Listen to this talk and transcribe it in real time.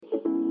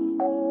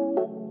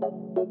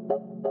Hello,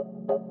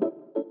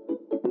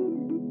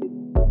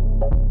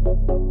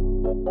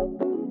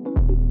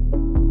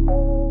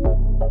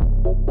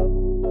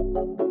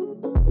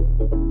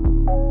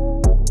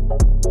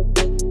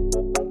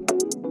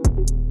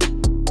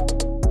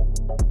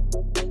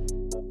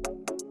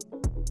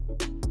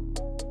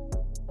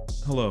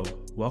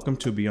 welcome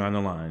to Beyond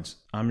the Lines.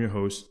 I'm your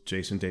host,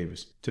 Jason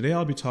Davis. Today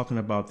I'll be talking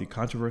about the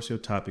controversial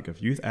topic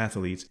of youth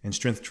athletes and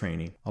strength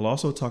training. I'll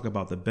also talk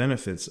about the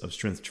benefits of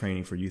strength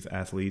training for youth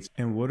athletes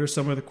and what are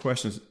some of the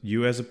questions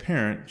you as a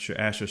parent should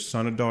ask your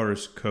son or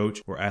daughter's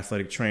coach or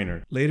athletic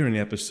trainer. Later in the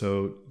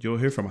episode, you'll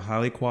hear from a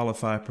highly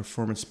qualified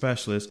performance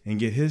specialist and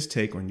get his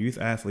take on youth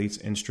athletes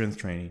and strength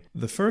training.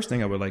 The first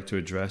thing I would like to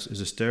address is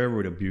the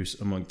steroid abuse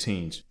among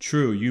teens.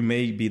 True, you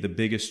may be the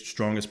biggest,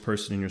 strongest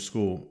person in your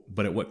school,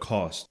 but at what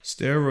cost?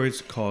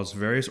 Steroids cause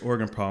various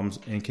organ problems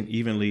and can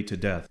even lead to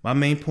death. My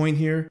main point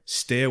here,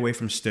 stay away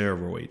from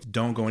steroids.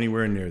 Don't go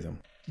anywhere near them.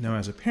 Now,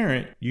 as a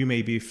parent, you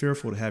may be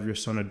fearful to have your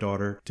son or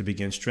daughter to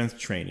begin strength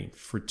training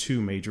for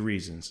two major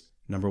reasons.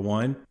 Number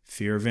one,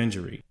 fear of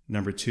injury.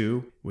 Number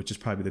two, which is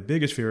probably the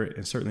biggest fear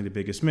and certainly the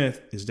biggest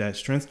myth, is that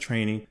strength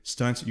training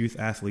stunts youth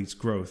athletes'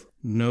 growth.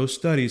 No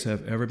studies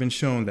have ever been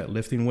shown that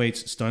lifting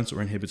weights stunts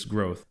or inhibits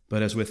growth.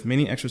 But as with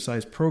many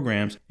exercise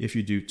programs, if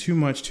you do too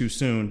much too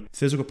soon,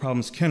 physical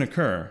problems can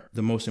occur.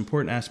 The most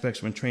important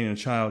aspects when training a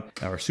child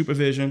are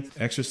supervision,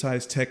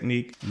 exercise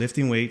technique,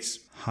 lifting weights,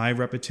 high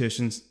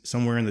repetitions,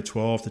 somewhere in the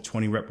 12 to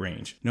 20 rep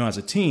range. Now, as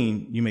a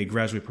teen, you may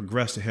gradually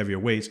progress to heavier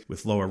weights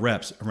with lower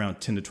reps,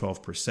 around 10 to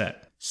 12%.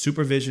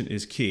 Supervision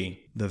is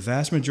key. The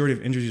vast majority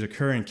of injuries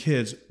occur in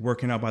kids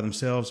working out by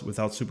themselves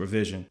without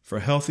supervision. For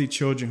healthy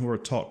children who are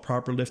taught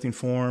proper lifting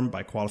form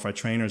by qualified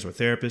trainers or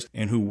therapists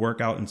and who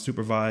work out in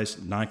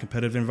supervised,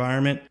 non-competitive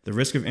environment, the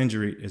risk of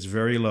injury is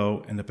very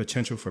low and the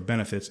potential for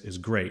benefits is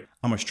great.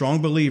 I'm a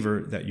strong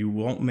believer that you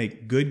won't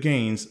make good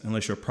gains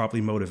unless you're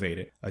properly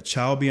motivated. A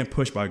child being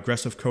pushed by an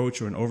aggressive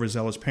coach or an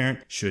overzealous parent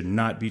should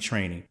not be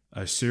training.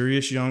 A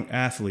serious young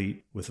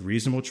athlete with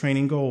reasonable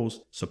training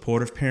goals,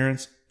 supportive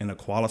parents, and a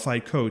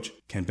qualified coach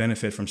can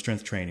benefit from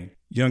strength training.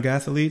 Young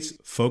athletes,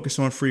 focus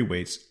on free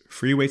weights.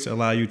 Free weights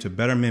allow you to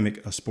better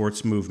mimic a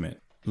sports movement.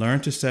 Learn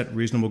to set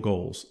reasonable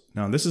goals.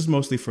 Now, this is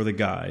mostly for the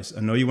guys. I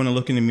know you want to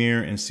look in the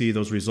mirror and see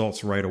those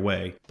results right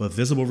away, but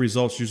visible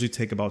results usually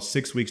take about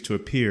 6 weeks to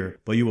appear,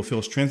 but you will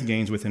feel strength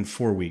gains within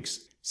 4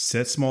 weeks.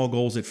 Set small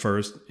goals at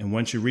first, and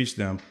once you reach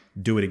them,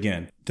 do it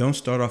again. Don't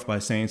start off by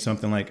saying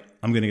something like,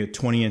 I'm going to get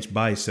 20-inch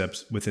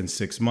biceps within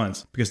 6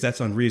 months, because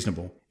that's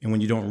unreasonable. And when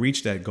you don't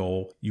reach that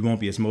goal, you won't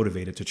be as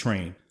motivated to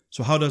train.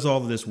 So how does all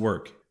of this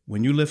work?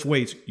 When you lift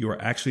weights, you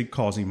are actually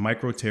causing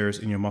micro tears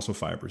in your muscle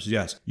fibers.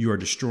 Yes, you are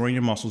destroying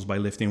your muscles by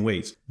lifting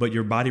weights, but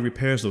your body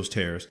repairs those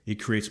tears. It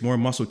creates more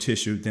muscle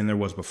tissue than there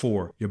was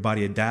before. Your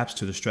body adapts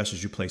to the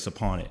stresses you place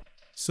upon it.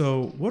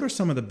 So what are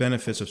some of the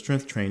benefits of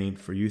strength training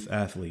for youth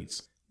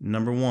athletes?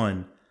 Number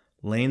one,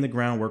 laying the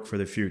groundwork for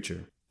the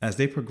future. As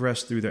they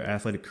progress through their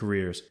athletic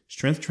careers,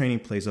 strength training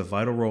plays a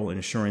vital role in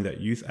ensuring that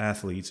youth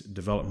athletes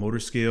develop motor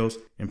skills,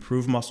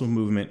 improve muscle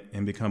movement,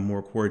 and become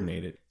more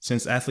coordinated.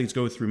 Since athletes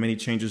go through many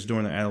changes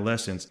during their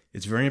adolescence,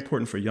 it's very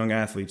important for young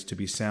athletes to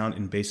be sound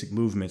in basic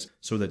movements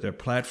so that their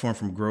platform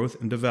for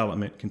growth and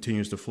development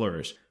continues to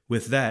flourish.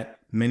 With that,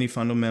 many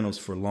fundamentals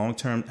for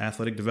long-term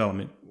athletic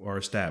development are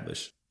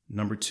established.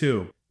 Number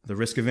two, the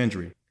risk of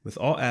injury. With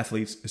all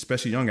athletes,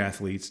 especially young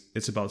athletes,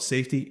 it's about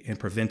safety and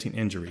preventing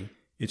injury.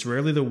 It's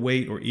rarely the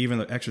weight or even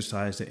the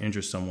exercise that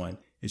injures someone.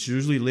 It's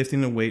usually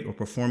lifting the weight or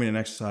performing an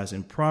exercise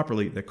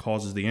improperly that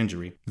causes the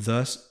injury.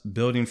 Thus,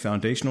 building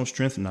foundational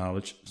strength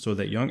knowledge so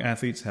that young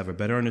athletes have a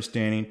better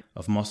understanding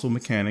of muscle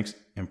mechanics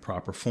and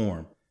proper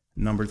form.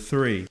 Number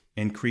three,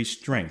 increased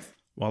strength.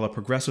 While a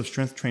progressive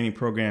strength training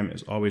program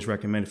is always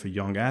recommended for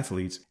young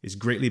athletes, it's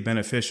greatly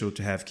beneficial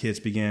to have kids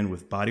begin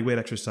with bodyweight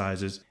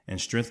exercises and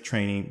strength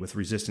training with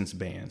resistance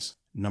bands.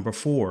 Number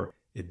four,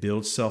 it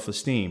builds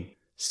self-esteem.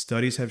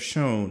 Studies have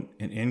shown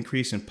an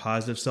increase in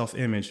positive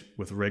self-image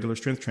with regular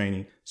strength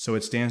training, so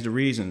it stands to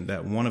reason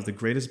that one of the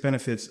greatest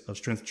benefits of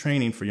strength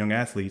training for young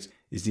athletes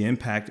is the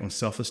impact on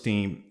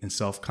self-esteem and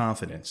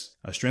self-confidence.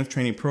 A strength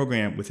training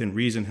program within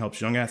reason helps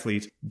young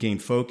athletes gain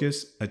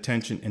focus,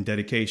 attention, and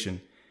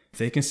dedication.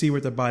 They can see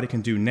what their body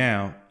can do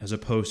now as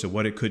opposed to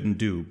what it couldn't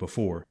do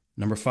before.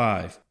 Number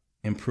five,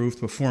 improved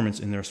performance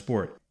in their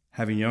sport.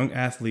 Having young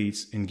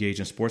athletes engage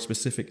in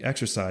sport-specific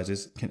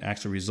exercises can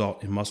actually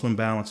result in muscle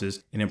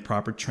imbalances and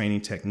improper training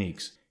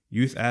techniques.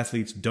 Youth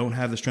athletes don't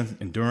have the strength,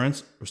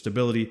 endurance, or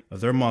stability of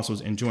their muscles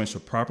and joints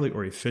to properly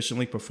or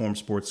efficiently perform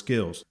sports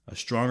skills. A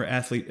stronger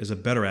athlete is a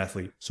better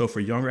athlete, so for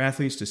younger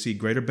athletes to see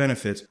greater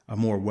benefits, a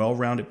more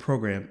well-rounded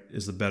program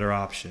is the better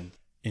option.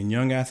 In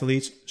young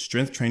athletes,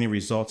 strength training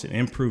results in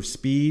improved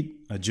speed,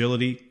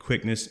 agility,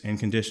 quickness, and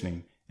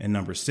conditioning. And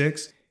number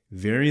six,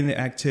 varying the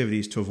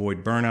activities to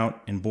avoid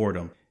burnout and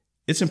boredom.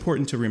 It's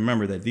important to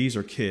remember that these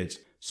are kids,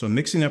 so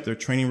mixing up their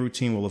training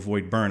routine will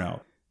avoid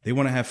burnout. They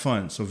want to have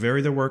fun, so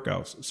vary their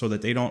workouts so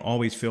that they don't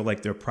always feel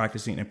like they're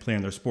practicing and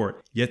playing their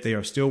sport, yet they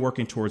are still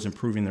working towards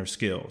improving their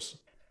skills.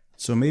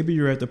 So maybe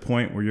you're at the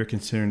point where you're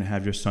considering to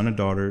have your son or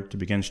daughter to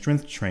begin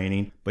strength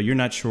training, but you're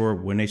not sure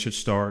when they should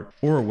start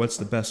or what's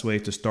the best way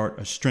to start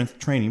a strength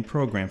training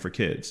program for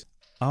kids.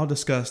 I'll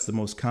discuss the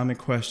most common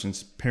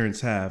questions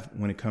parents have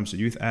when it comes to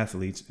youth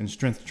athletes and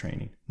strength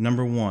training.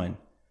 Number 1,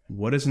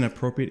 what is an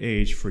appropriate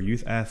age for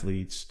youth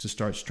athletes to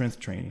start strength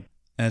training?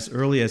 As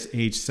early as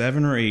age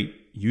 7 or 8,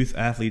 youth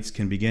athletes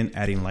can begin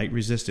adding light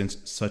resistance,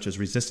 such as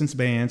resistance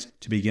bands,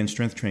 to begin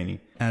strength training,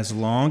 as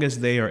long as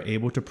they are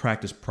able to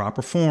practice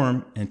proper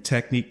form and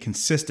technique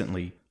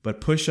consistently.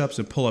 But push-ups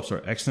and pull-ups are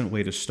an excellent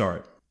way to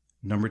start.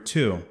 Number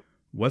 2,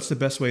 what's the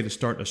best way to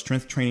start a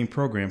strength training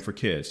program for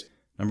kids?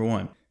 Number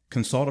 1,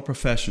 consult a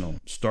professional.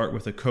 Start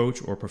with a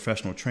coach or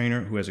professional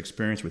trainer who has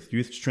experience with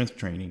youth strength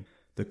training.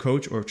 The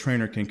coach or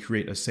trainer can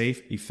create a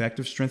safe,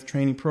 effective strength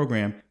training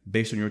program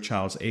based on your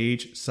child's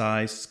age,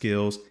 size,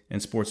 skills,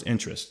 and sports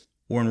interests,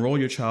 or enroll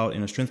your child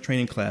in a strength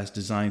training class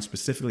designed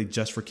specifically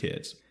just for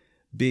kids.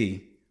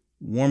 B,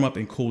 warm up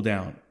and cool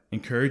down.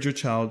 Encourage your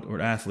child or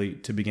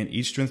athlete to begin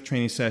each strength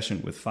training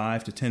session with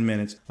 5 to 10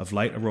 minutes of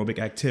light aerobic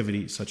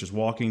activity such as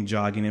walking,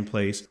 jogging in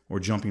place, or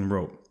jumping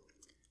rope.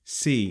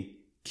 C,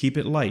 keep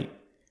it light.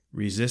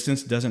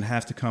 Resistance doesn't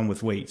have to come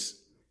with weights.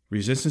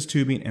 Resistance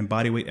tubing and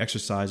bodyweight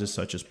exercises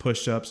such as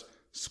push-ups,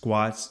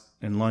 squats,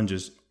 and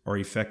lunges are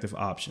effective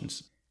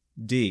options.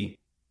 D,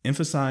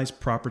 emphasize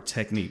proper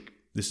technique.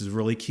 This is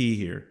really key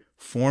here.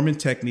 Form and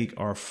technique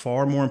are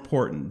far more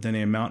important than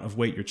the amount of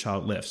weight your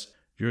child lifts.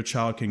 Your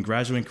child can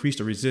gradually increase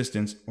the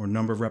resistance or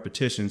number of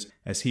repetitions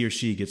as he or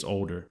she gets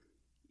older.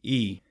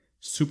 E,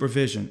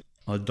 supervision.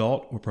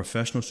 Adult or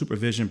professional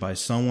supervision by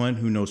someone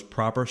who knows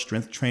proper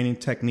strength training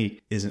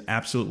technique is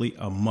absolutely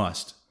a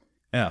must.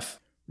 F,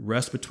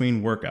 rest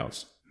between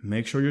workouts.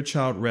 Make sure your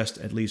child rests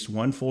at least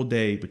one full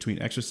day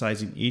between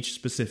exercising each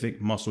specific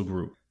muscle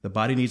group. The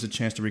body needs a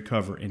chance to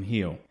recover and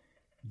heal.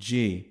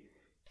 G,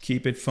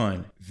 keep it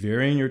fun.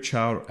 Varying your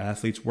child or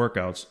athlete's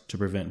workouts to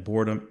prevent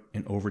boredom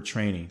and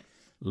overtraining.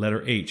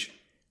 Letter H,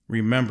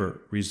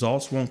 remember,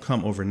 results won't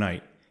come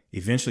overnight.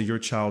 Eventually, your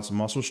child's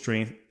muscle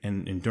strength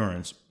and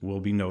endurance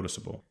will be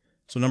noticeable.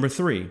 So number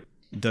 3,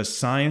 does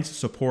science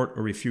support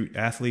or refute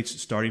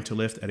athletes starting to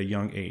lift at a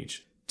young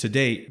age? To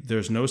date,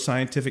 there's no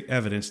scientific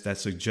evidence that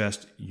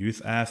suggests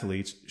youth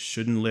athletes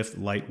shouldn't lift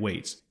light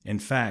weights. In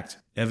fact,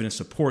 evidence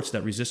supports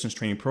that resistance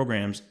training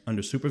programs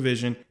under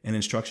supervision and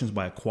instructions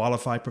by a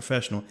qualified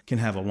professional can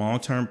have a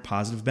long-term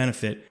positive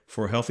benefit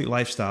for a healthy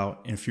lifestyle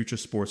and future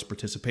sports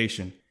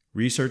participation.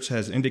 Research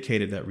has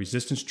indicated that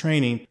resistance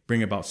training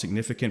bring about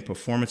significant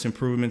performance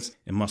improvements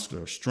in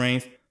muscular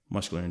strength,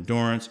 muscular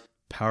endurance,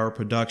 power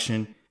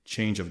production,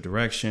 change of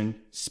direction,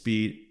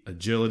 speed,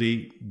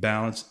 agility,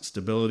 balance,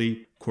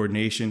 stability,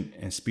 coordination,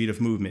 and speed of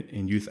movement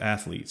in youth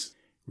athletes.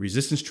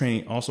 Resistance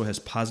training also has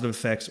positive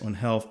effects on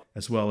health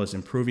as well as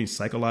improving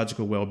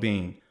psychological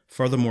well-being.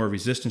 Furthermore,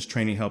 resistance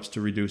training helps to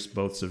reduce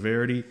both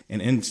severity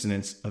and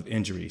incidence of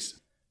injuries.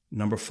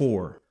 Number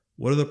 4,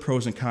 what are the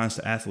pros and cons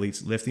to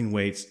athletes lifting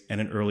weights at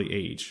an early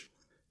age?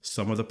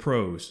 Some of the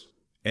pros.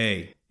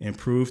 A,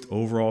 improved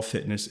overall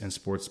fitness and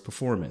sports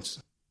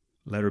performance.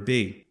 Letter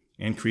B,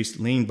 increased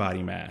lean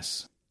body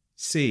mass.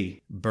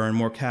 C, burn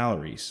more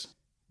calories.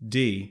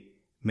 D,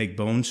 make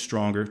bones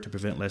stronger to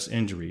prevent less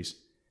injuries.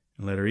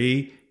 And letter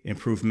E,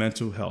 improve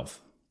mental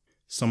health.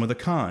 Some of the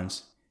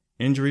cons.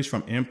 Injuries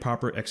from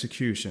improper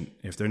execution.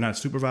 If they're not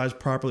supervised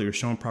properly or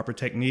shown proper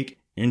technique,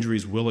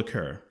 injuries will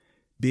occur.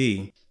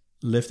 B,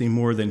 lifting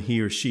more than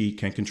he or she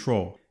can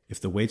control.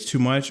 If the weight's too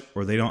much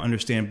or they don't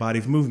understand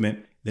body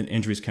movement, then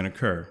injuries can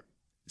occur.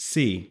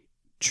 C,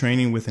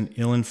 training with an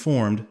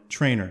ill-informed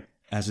trainer.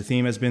 As the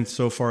theme has been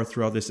so far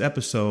throughout this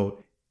episode,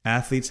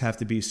 athletes have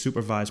to be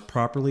supervised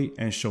properly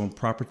and shown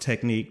proper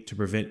technique to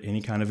prevent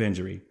any kind of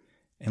injury.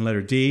 And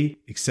letter D,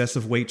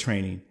 excessive weight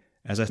training.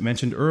 As I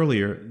mentioned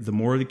earlier, the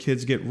more the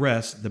kids get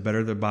rest, the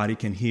better their body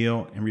can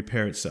heal and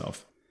repair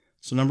itself.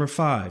 So number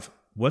 5,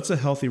 what's a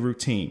healthy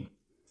routine?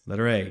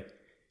 Letter A,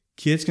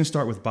 kids can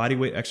start with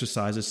bodyweight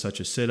exercises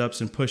such as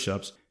sit-ups and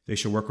push-ups. They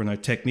should work on their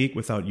technique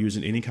without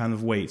using any kind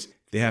of weights.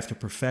 They have to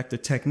perfect the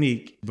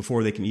technique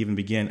before they can even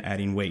begin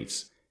adding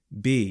weights.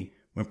 B,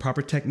 when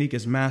proper technique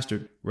is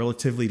mastered,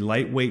 relatively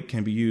light weight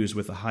can be used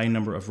with a high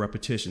number of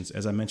repetitions.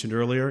 As I mentioned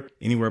earlier,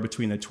 anywhere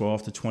between the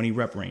 12 to 20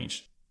 rep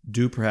range.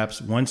 Do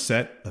perhaps one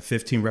set of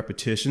 15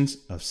 repetitions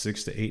of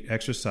 6 to 8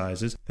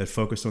 exercises that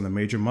focus on the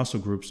major muscle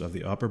groups of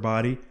the upper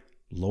body,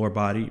 lower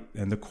body,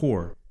 and the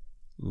core.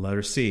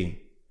 Letter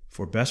C,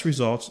 for best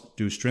results,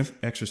 do strength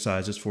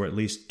exercises for at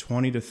least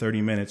 20 to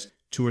 30 minutes,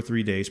 2 or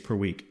 3 days per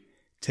week.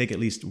 Take at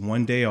least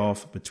one day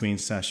off between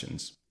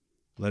sessions.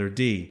 Letter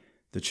D,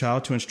 the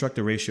child to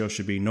instructor ratio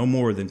should be no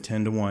more than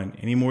 10 to 1.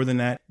 Any more than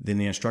that, then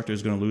the instructor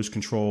is going to lose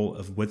control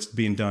of what's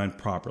being done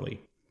properly.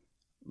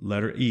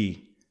 Letter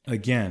E,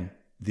 again,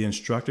 the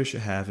instructor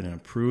should have an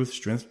approved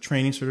strength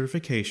training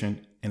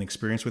certification and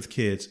experience with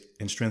kids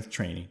in strength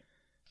training.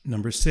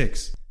 Number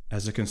 6,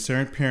 as a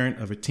concerned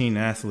parent of a teen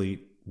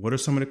athlete, what are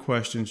some of the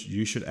questions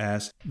you should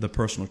ask the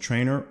personal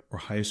trainer or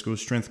high school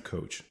strength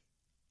coach?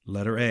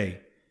 Letter A,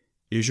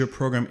 is your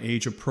program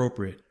age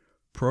appropriate?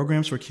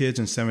 Programs for kids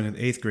in 7th and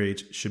 8th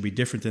grades should be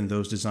different than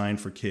those designed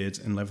for kids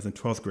in 11th and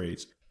 12th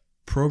grades.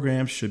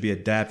 Programs should be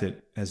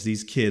adapted as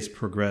these kids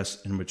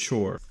progress and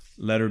mature.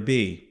 Letter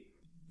B,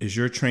 is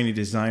your training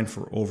designed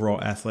for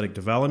overall athletic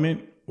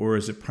development, or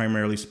is it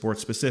primarily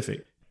sports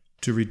specific?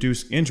 To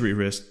reduce injury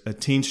risk, a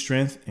teen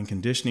strength and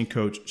conditioning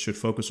coach should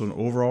focus on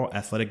overall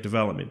athletic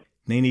development.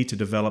 They need to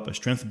develop a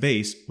strength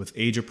base with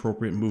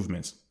age-appropriate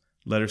movements.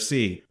 Letter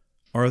C,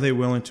 are they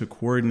willing to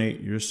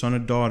coordinate your son or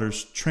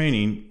daughter's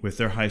training with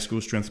their high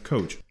school strength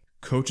coach?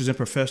 Coaches and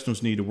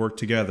professionals need to work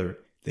together.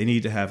 They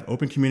need to have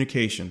open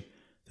communication.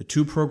 The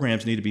two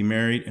programs need to be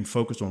married and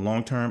focused on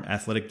long-term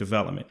athletic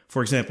development.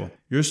 For example,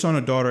 your son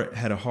or daughter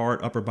had a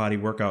hard upper body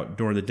workout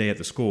during the day at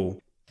the school,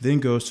 then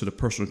goes to the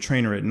personal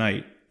trainer at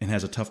night and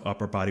has a tough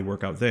upper body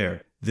workout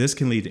there. This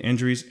can lead to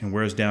injuries and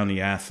wears down the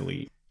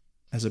athlete.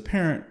 As a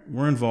parent,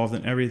 we're involved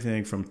in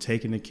everything from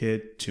taking the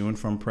kid to and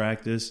from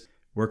practice,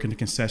 working the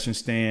concession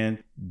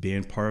stand,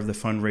 being part of the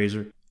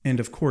fundraiser, and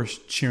of course,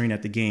 cheering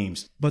at the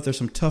games. But there's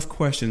some tough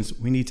questions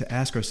we need to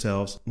ask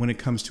ourselves when it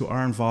comes to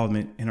our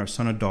involvement in our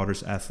son or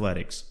daughter's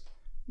athletics.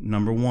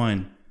 Number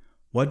 1,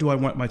 what do I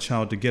want my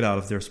child to get out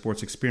of their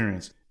sports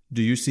experience?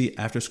 Do you see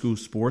after-school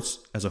sports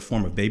as a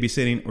form of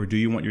babysitting, or do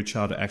you want your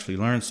child to actually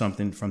learn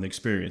something from the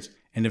experience?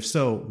 And if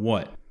so,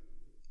 what?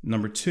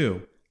 Number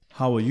 2,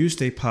 how will you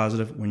stay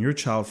positive when your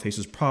child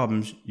faces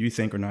problems you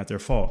think are not their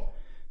fault?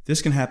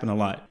 This can happen a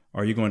lot.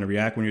 Are you going to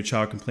react when your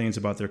child complains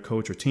about their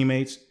coach or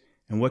teammates?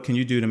 And what can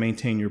you do to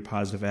maintain your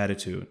positive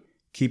attitude?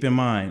 Keep in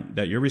mind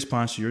that your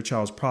response to your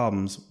child's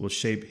problems will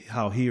shape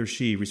how he or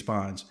she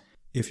responds.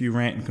 If you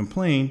rant and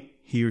complain,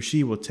 he or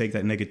she will take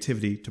that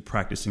negativity to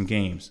practice in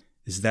games.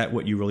 Is that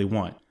what you really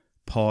want?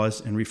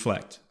 Pause and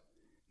reflect.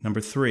 Number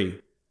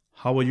 3,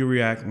 how will you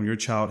react when your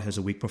child has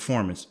a weak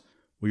performance?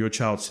 Will your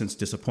child sense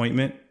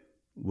disappointment?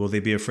 Will they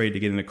be afraid to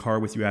get in the car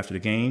with you after the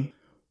game?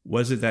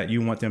 What is it that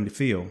you want them to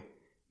feel?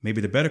 Maybe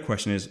the better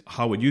question is,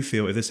 how would you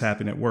feel if this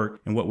happened at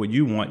work, and what would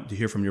you want to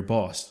hear from your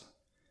boss?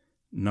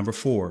 Number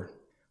 4,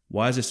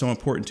 why is it so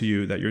important to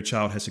you that your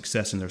child has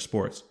success in their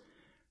sports?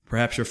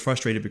 Perhaps you're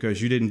frustrated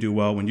because you didn't do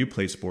well when you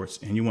played sports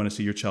and you want to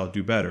see your child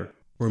do better.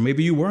 Or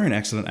maybe you were an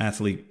excellent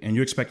athlete and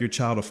you expect your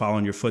child to follow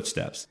in your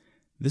footsteps.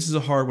 This is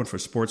a hard one for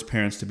sports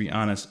parents to be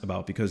honest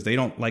about because they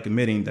don't like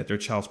admitting that their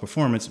child's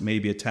performance may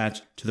be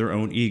attached to their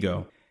own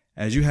ego.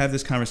 As you have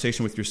this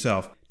conversation with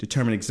yourself,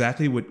 determine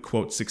exactly what,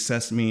 quote,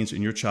 success means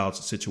in your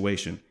child's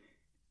situation.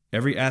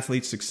 Every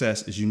athlete's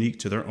success is unique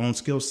to their own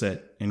skill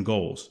set and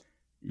goals.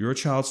 Your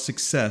child's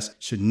success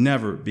should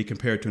never be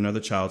compared to another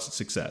child's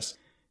success.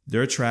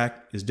 Their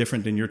track is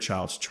different than your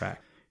child's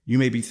track. You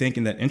may be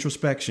thinking that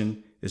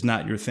introspection is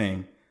not your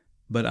thing,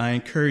 but I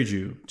encourage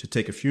you to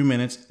take a few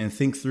minutes and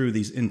think through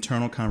these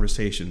internal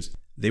conversations.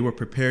 They will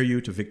prepare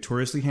you to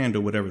victoriously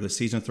handle whatever the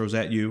season throws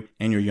at you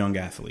and your young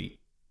athlete.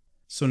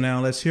 So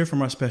now let's hear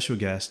from our special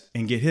guest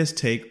and get his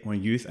take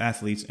on youth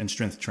athletes and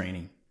strength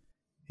training.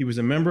 He was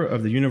a member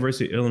of the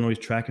University of Illinois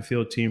track and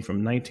field team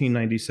from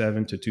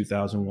 1997 to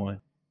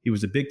 2001. He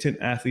was the Big Ten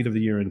Athlete of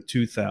the Year in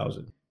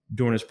 2000.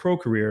 During his pro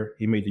career,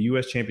 he made the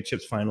U.S.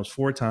 Championships finals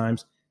 4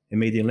 times and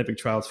made the Olympic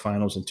trials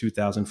finals in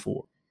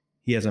 2004.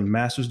 He has a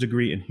master's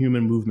degree in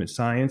human movement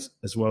science,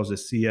 as well as a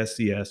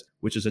CSCS,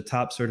 which is a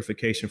top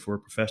certification for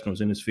professionals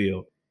in his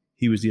field.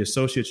 He was the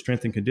associate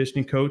strength and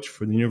conditioning coach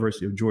for the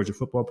University of Georgia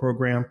football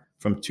program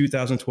from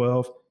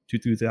 2012 to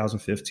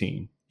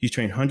 2015. He's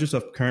trained hundreds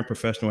of current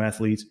professional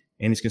athletes,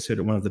 and he's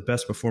considered one of the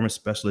best performance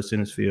specialists in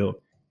his field.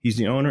 He's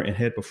the owner and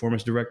head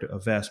performance director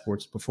of Vast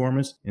Sports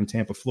Performance in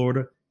Tampa,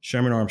 Florida.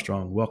 Sherman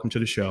Armstrong, welcome to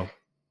the show.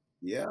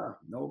 Yeah,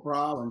 no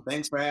problem.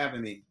 Thanks for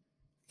having me.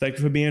 Thank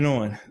you for being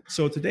on.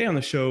 So today on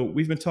the show,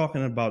 we've been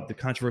talking about the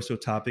controversial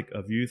topic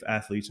of youth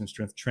athletes and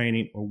strength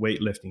training or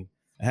weightlifting.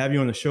 I have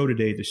you on the show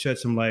today to shed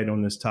some light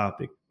on this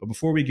topic. But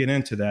before we get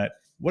into that,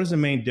 what is the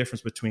main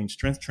difference between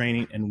strength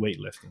training and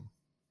weightlifting?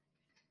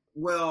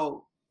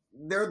 Well,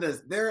 there's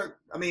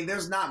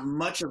not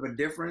much of a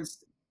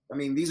difference. I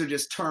mean, these are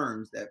just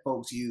terms that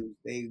folks use.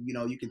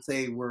 You can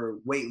say we're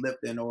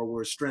weightlifting or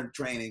we're strength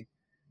training.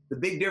 The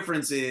big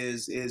difference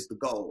is the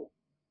goal.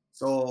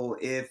 So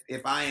if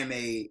I am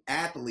a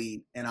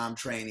athlete and I'm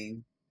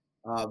training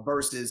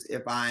versus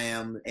if I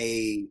am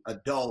a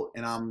adult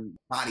and I'm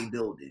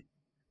bodybuilding,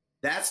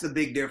 that's the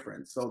big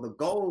difference. So the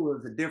goal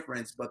is the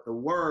difference, but the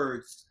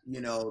words,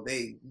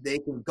 they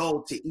can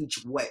go to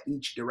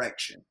each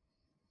direction.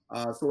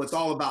 So it's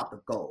all about the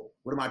goal.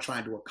 What am I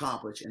trying to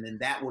accomplish? And then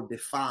that will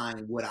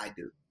define what I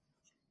do.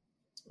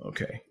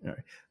 Okay. All right.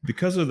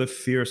 Because of the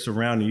fear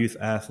surrounding youth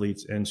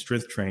athletes and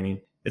strength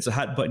training, it's a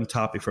hot button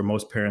topic for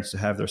most parents to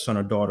have their son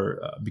or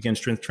daughter begin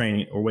strength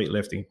training or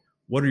weightlifting.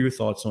 What are your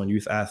thoughts on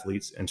youth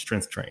athletes and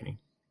strength training?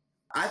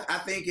 I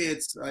think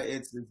it's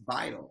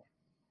vital.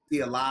 I see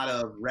a lot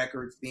of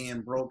records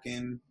being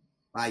broken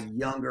by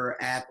younger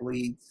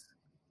athletes,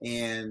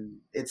 and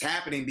it's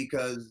happening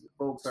because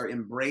folks are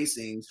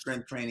embracing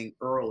strength training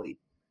early,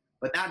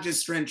 but not just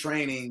strength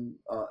training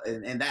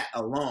and that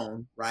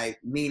alone, right?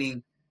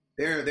 Meaning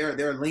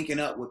they're linking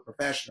up with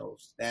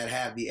professionals that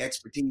have the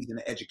expertise and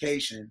the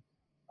education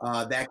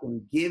that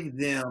can give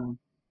them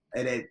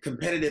a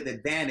competitive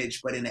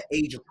advantage, but in an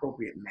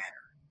age-appropriate manner,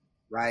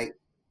 right?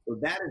 So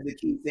that is the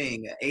key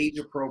thing, an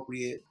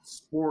age-appropriate,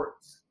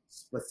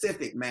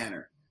 sport-specific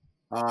manner.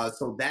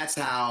 So that's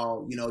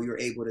how, you're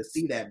able to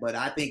see that. But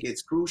I think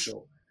it's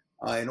crucial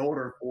in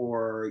order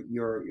for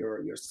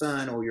your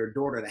son or your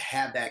daughter to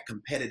have that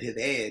competitive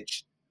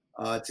edge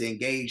to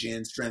engage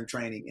in strength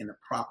training in the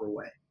proper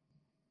way.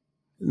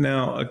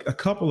 Now, a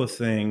couple of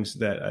things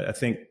that I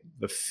think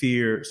the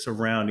fear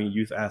surrounding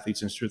youth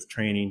athletes and strength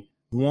training.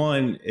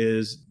 One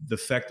is the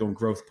effect on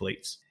growth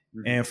plates.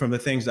 Mm-hmm. And from the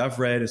things I've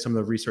read and some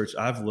of the research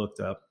I've looked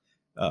up,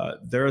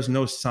 there is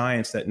no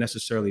science that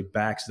necessarily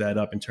backs that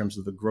up in terms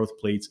of the growth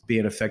plates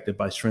being affected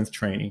by strength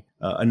training.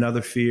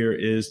 Another fear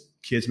is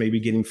kids maybe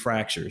getting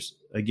fractures.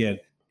 Again,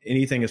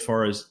 anything as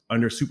far as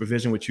under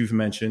supervision, which you've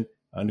mentioned,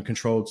 under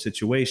controlled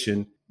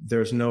situation,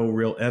 there's no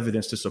real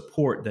evidence to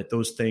support that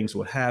those things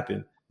would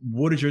happen.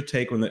 What is your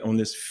take on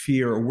this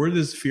fear, or where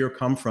does fear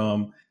come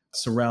from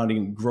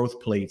surrounding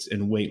growth plates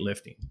and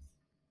weightlifting?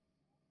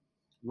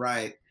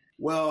 Right.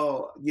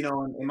 Well,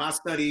 in my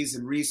studies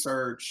and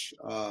research,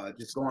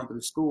 just going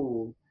through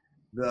school,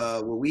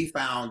 what we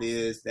found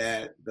is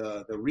that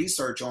the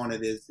research on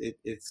it is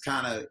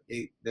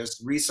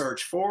there's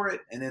research for it,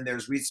 and then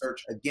there's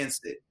research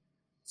against it.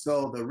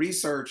 So the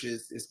research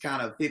is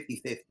kind of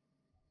 50-50.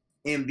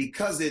 And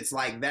because it's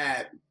like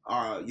that,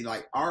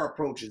 our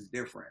approach is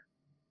different.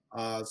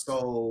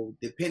 So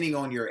depending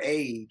on your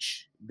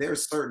age,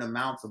 there's certain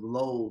amounts of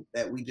load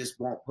that we just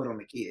won't put on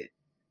the kid.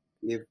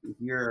 If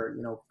you're,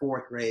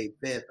 fourth grade,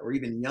 fifth, or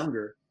even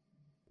younger,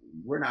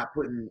 we're not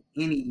putting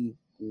any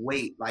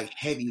weight, like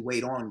heavy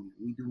weight on you.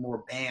 We do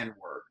more band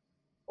work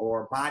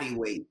or body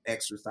weight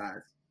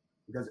exercise,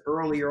 because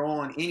earlier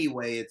on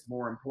anyway, it's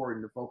more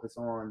important to focus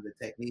on the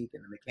technique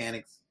and the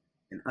mechanics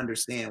and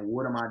understand,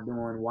 what am I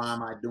doing? Why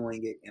am I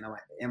doing it? And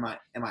am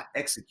I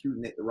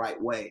executing it the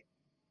right way?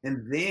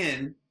 And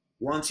then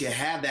once you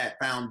have that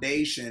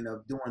foundation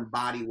of doing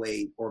body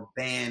weight or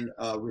band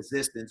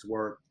resistance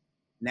work,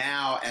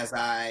 now as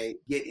I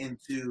get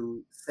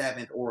into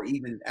 7th or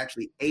even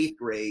actually 8th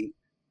grade,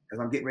 as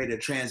I'm getting ready to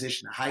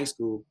transition to high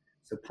school,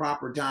 it's the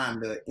proper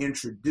time to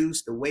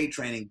introduce the weight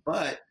training.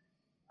 But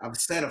I've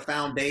set a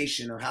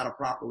foundation of how to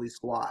properly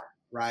squat,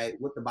 right?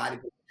 What the body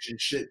position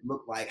should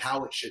look like,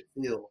 how it should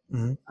feel.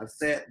 Mm-hmm. I've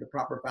set the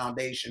proper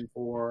foundation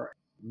for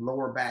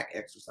lower back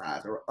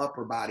exercise or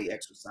upper body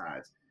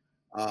exercise.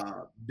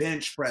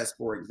 Bench press,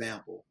 for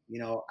example.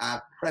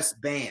 I press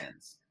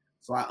bands,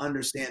 so I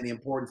understand the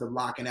importance of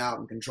locking out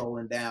and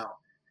controlling down.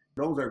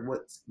 Those are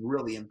what's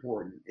really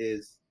important,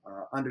 is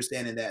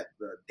understanding that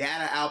the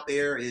data out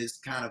there is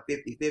kind of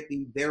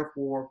 50-50.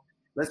 Therefore,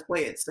 let's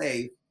play it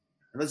safe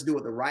and let's do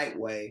it the right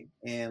way.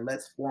 And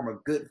let's form a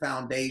good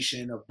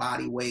foundation of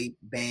body weight,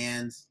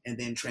 bands, and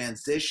then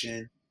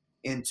transition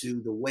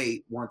into the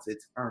weight once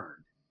it's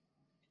earned.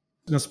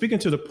 Now, speaking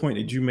to the point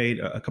that you made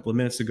a couple of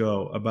minutes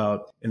ago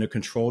about in a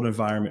controlled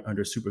environment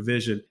under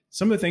supervision,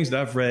 some of the things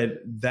that I've read,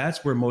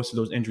 that's where most of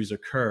those injuries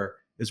occur,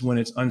 is when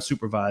it's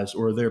unsupervised,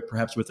 or they're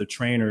perhaps with a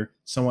trainer,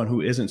 someone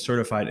who isn't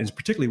certified, and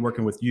particularly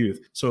working with youth.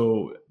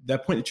 So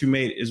that point that you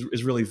made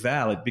is really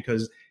valid,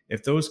 because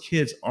if those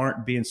kids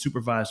aren't being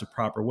supervised the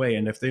proper way,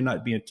 and if they're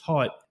not being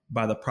taught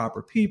by the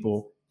proper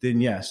people, then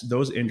yes,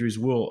 those injuries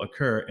will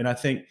occur. And I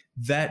think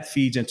that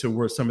feeds into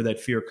where some of that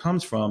fear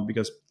comes from,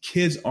 because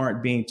kids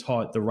aren't being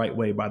taught the right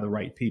way by the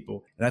right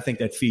people. And I think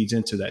that feeds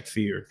into that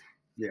fear.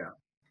 Yeah.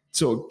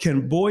 So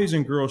can boys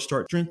and girls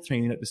start strength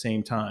training at the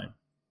same time?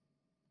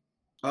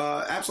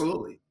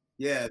 Absolutely.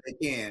 Yeah, they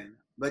can.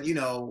 But,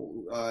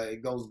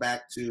 it goes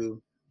back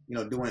to,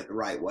 doing it the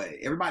right way.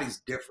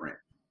 Everybody's different.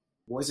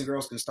 Boys and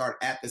girls can start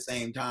at the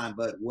same time,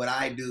 but what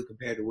I do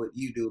compared to what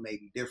you do may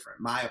be different.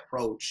 My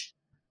approach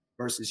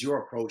versus your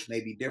approach may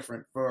be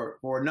different for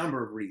a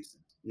number of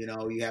reasons. You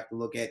have to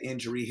look at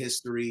injury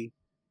history.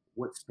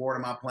 What sport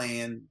am I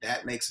playing?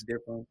 That makes a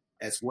difference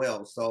as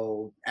well.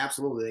 So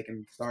absolutely, they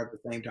can start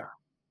at the same time.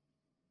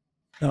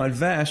 Now at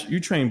VASH, you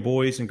train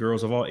boys and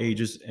girls of all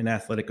ages and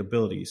athletic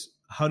abilities.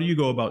 How do you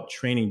go about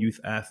training youth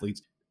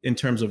athletes in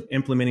terms of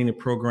implementing the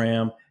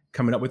program,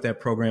 coming up with that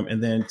program,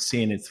 and then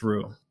seeing it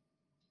through?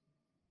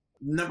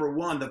 Number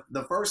one,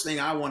 the first thing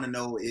I want to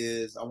know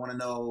is I want to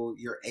know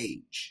your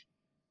age,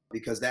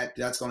 because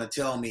that's going to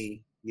tell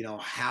me,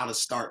 how to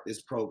start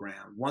this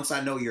program. Once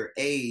I know your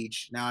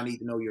age, now I need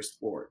to know your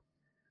sport.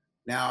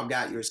 Now I've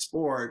got your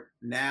sport.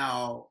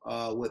 Now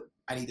what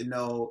I need to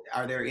know,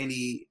 are there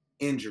any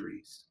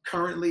injuries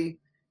currently?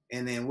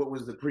 And then what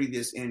was the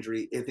previous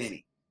injury, if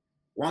any?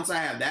 Once I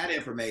have that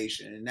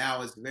information,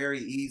 now it's very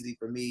easy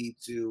for me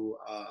to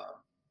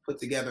put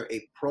together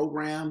a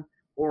program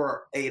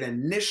or an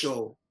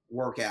initial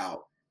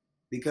workout,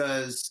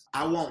 because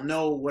I won't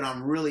know what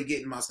I'm really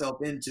getting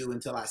myself into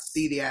until I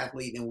see the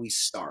athlete and we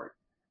start.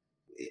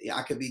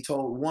 I could be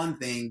told one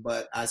thing,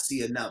 but I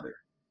see another.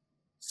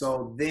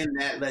 So then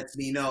that lets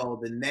me know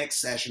the next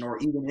session, or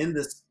even in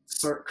this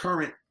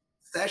current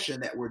session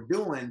that we're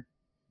doing,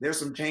 there's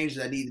some changes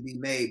that need to be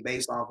made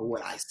based off of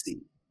what I see.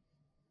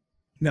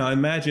 Now,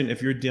 imagine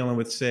if you're dealing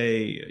with,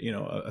 say,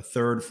 a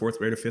third, fourth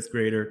grader, fifth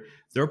grader,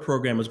 their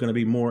program is going to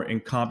be more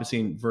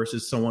encompassing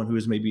versus someone who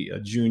is maybe a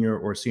junior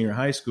or senior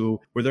high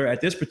school, where they're at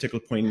this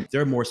particular point,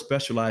 they're more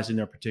specialized in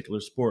their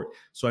particular sport.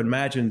 So I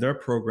imagine their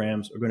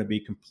programs are going to be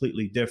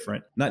completely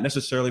different, not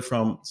necessarily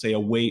from, say, a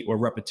weight or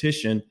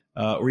repetition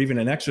or even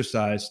an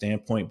exercise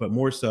standpoint, but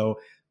more so.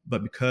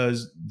 But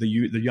because the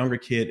younger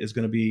kid is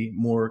going to be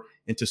more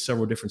into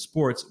several different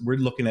sports, we're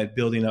looking at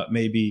building up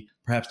maybe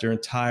perhaps their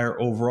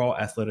entire overall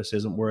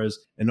athleticism, whereas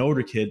an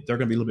older kid, they're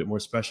going to be a little bit more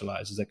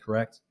specialized. Is that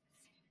correct?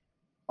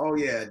 Oh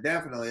yeah,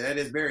 definitely. That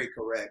is very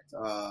correct.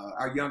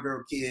 Our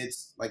younger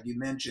kids, like you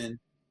mentioned,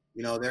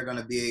 they're going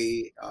to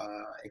be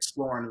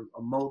exploring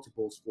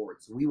multiple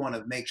sports. We want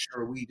to make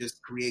sure we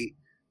just create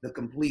the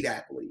complete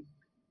athlete.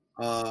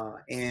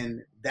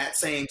 And that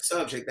same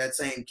subject, that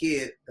same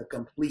kid, the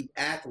complete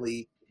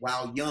athlete,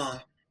 while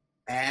young,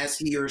 as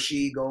he or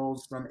she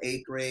goes from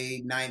 8th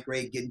grade, 9th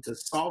grade, getting to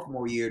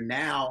sophomore year,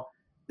 now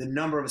the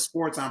number of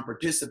sports I'm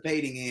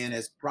participating in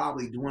has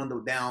probably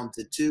dwindled down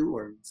to 2,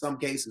 or in some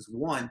cases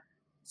 1.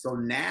 So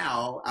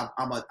now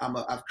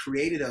I've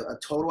created a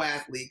total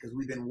athlete because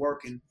we've been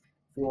working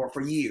for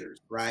years,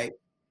 right?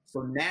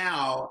 So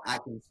now I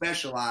can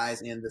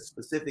specialize in the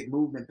specific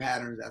movement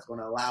patterns that's going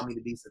to allow me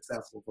to be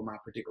successful for my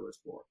particular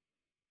sport.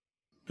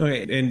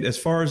 Okay. And as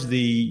far as the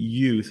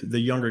youth, the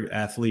younger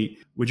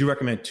athlete, would you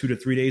recommend 2 to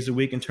 3 days a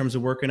week in terms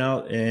of working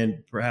out?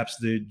 And perhaps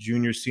the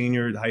junior,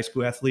 senior, the high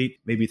school athlete,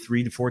 maybe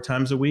 3 to 4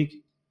 times a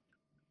week?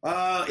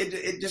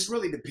 It just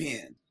really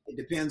depends. It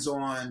depends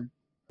on,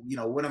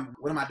 what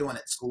am I doing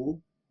at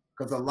school?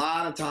 Because a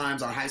lot of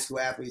times our high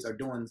school athletes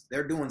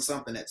they're doing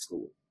something at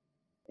school.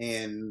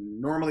 And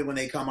normally when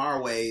they come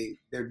our way,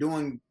 they're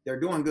doing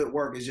good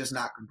work. It's just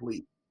not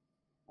complete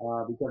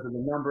because of the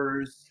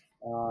numbers.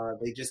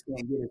 They just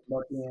can't get as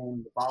much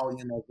in the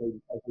volume as they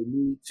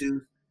need to,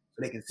 so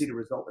they can see the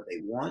result that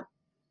they want.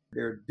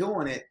 They're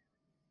doing it,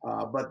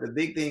 but the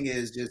big thing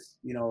is just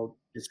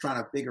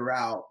trying to figure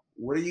out,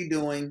 what are you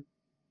doing,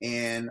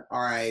 and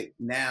all right,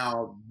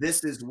 now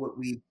this is what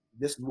we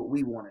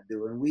want to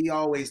do. And we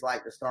always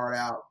like to start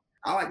out.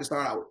 I like to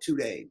start out with 2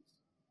 days,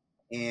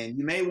 and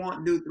you may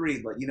want to do 3,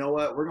 but you know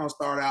what? We're going to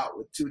start out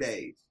with 2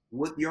 days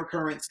with your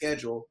current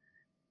schedule,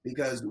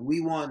 because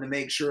we want to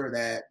make sure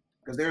that,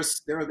 because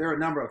there are a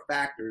number of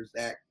factors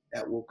that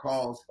will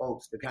cause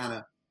folks to kind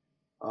of,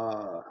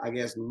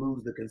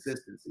 lose the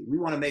consistency. We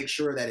want to make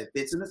sure that it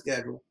fits in the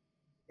schedule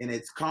and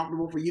it's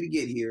comfortable for you to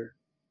get here,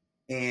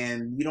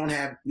 and you don't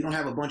have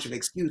a bunch of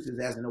excuses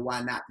as to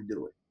why not to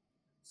do it.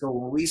 So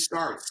when we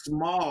start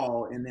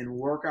small and then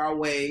work our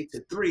way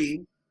to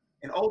 3,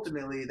 and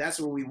ultimately that's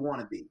where we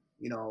want to be.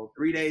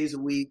 3 days a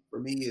week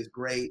for me is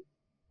great.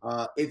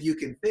 If you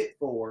can fit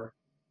 4,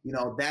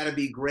 that'd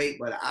be great,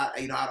 but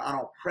I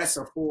don't press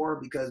a 4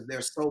 because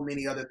there's so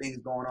many other things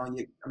going on.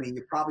 You're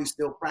probably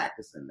still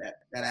practicing that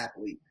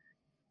athlete.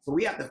 So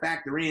we have to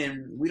factor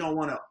in, we don't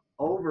want to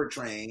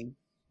overtrain,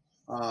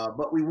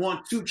 but we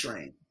want to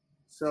train.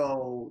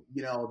 So,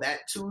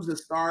 that 2 is the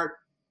start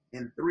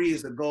and 3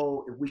 is the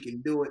goal if we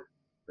can do it.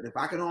 But if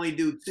I can only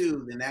do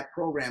 2, then that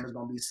program is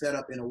going to be set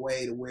up in a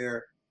way to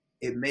where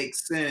it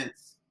makes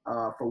sense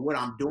for what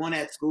I'm doing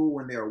at school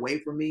when they're away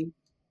from me.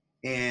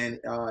 And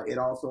it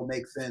also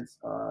makes sense,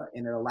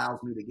 and it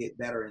allows me to get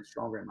better and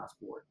stronger in my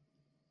sport.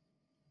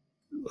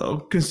 Well,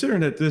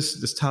 considering that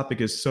this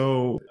topic is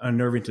so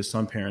unnerving to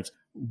some parents,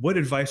 what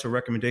advice or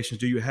recommendations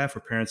do you have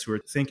for parents who are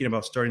thinking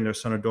about starting their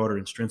son or daughter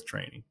in strength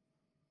training?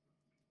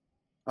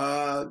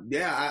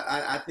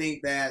 I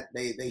think that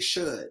they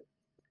should.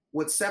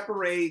 What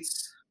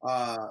separates,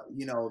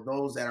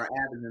 those that are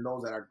avid and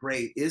those that are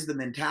great is the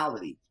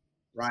mentality,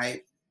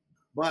 right?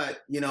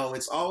 But,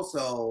 it's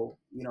also,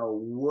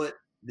 what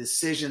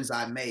decisions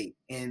I make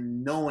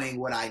and knowing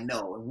what I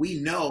know. And we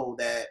know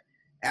that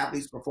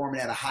athletes performing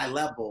at a high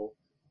level,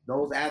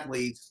 those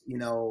athletes,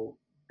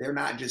 they're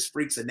not just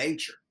freaks of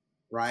nature,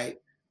 right?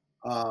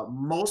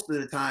 Most of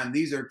the time,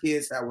 these are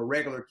kids that were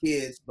regular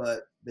kids,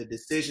 but the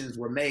decisions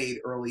were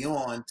made early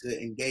on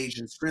to engage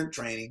in strength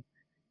training.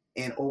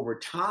 And over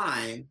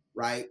time,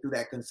 right, through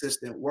that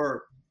consistent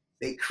work,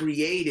 they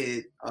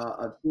created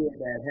a kid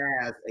that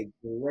has a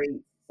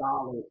great,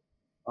 solid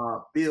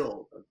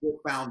build, a good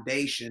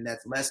foundation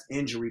that's less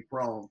injury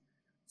prone.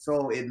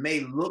 So it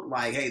may look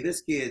like, hey,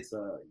 this kid's,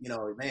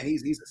 man,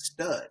 he's a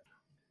stud.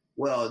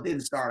 Well, it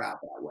didn't start out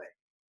that way.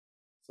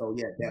 So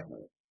yeah,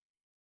 definitely.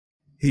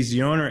 He's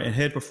the owner and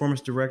head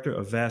performance director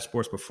of VAST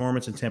Sports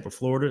Performance in Tampa,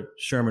 Florida,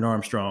 Sherman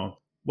Armstrong.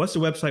 What's the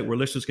website where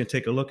listeners can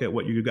take a look at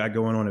what you got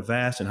going on at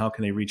VAST, and how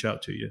can they reach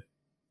out to you?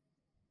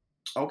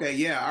 Okay,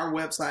 yeah, our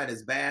website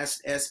is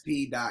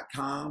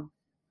vastsp.com.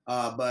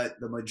 But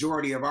the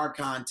majority of our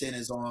content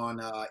is on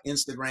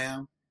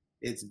Instagram.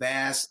 It's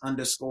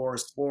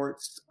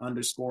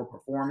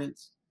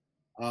VAST_sports_performance.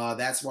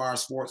 That's for our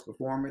sports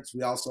performance.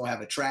 We also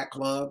have a track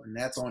club, and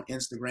that's on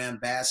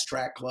Instagram, VAST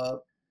Track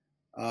Club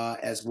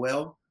as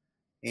well.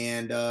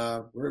 And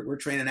we're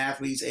training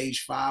athletes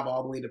age 5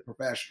 all the way to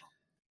professional.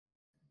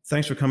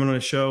 Thanks for coming on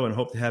the show, and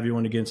hope to have you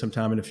on again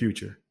sometime in the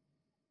future.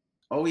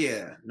 Oh,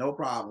 yeah. No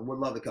problem. Would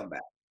love to come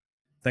back.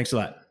 Thanks a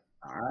lot.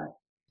 All right.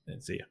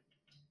 And see you.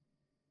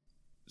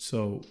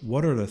 So,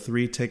 what are the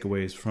 3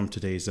 takeaways from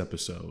today's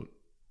episode?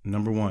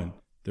 Number 1,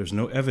 there's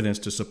no evidence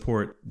to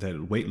support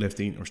that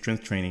weightlifting or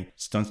strength training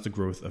stunts the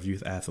growth of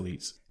youth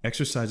athletes.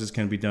 Exercises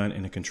can be done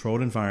in a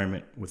controlled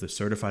environment with a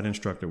certified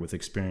instructor with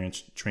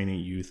experience training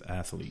youth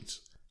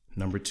athletes.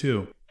 Number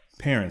 2,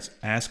 parents,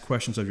 ask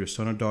questions of your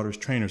son or daughter's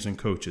trainers and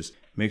coaches.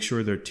 Make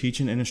sure they're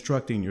teaching and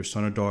instructing your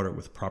son or daughter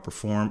with proper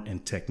form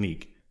and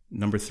technique.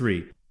 Number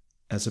 3,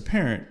 as a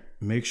parent,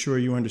 make sure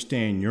you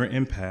understand your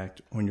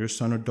impact on your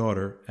son or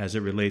daughter as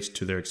it relates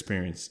to their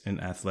experience in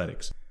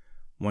athletics.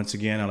 Once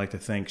again, I'd like to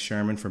thank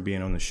Sherman for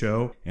being on the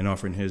show and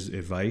offering his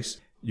advice.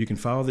 You can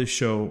follow this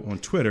show on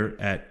Twitter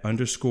at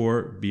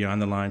 _Beyond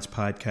the Lines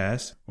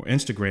podcast or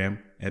Instagram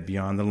at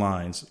Beyond the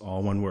Lines,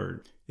 all one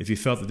word. If you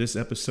felt that this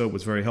episode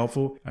was very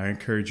helpful, I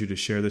encourage you to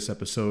share this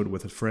episode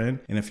with a friend.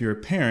 And if you're a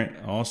parent,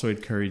 I also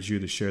encourage you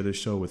to share this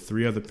show with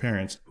 3 other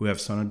parents who have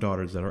sons or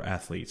daughters that are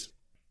athletes.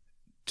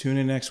 Tune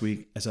in next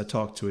week as I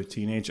talk to a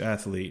teenage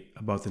athlete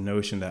about the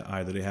notion that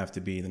either they have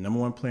to be the number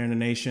 1 player in the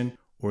nation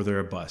or they're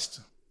a bust.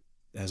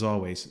 As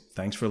always,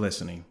 thanks for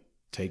listening.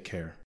 Take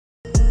care.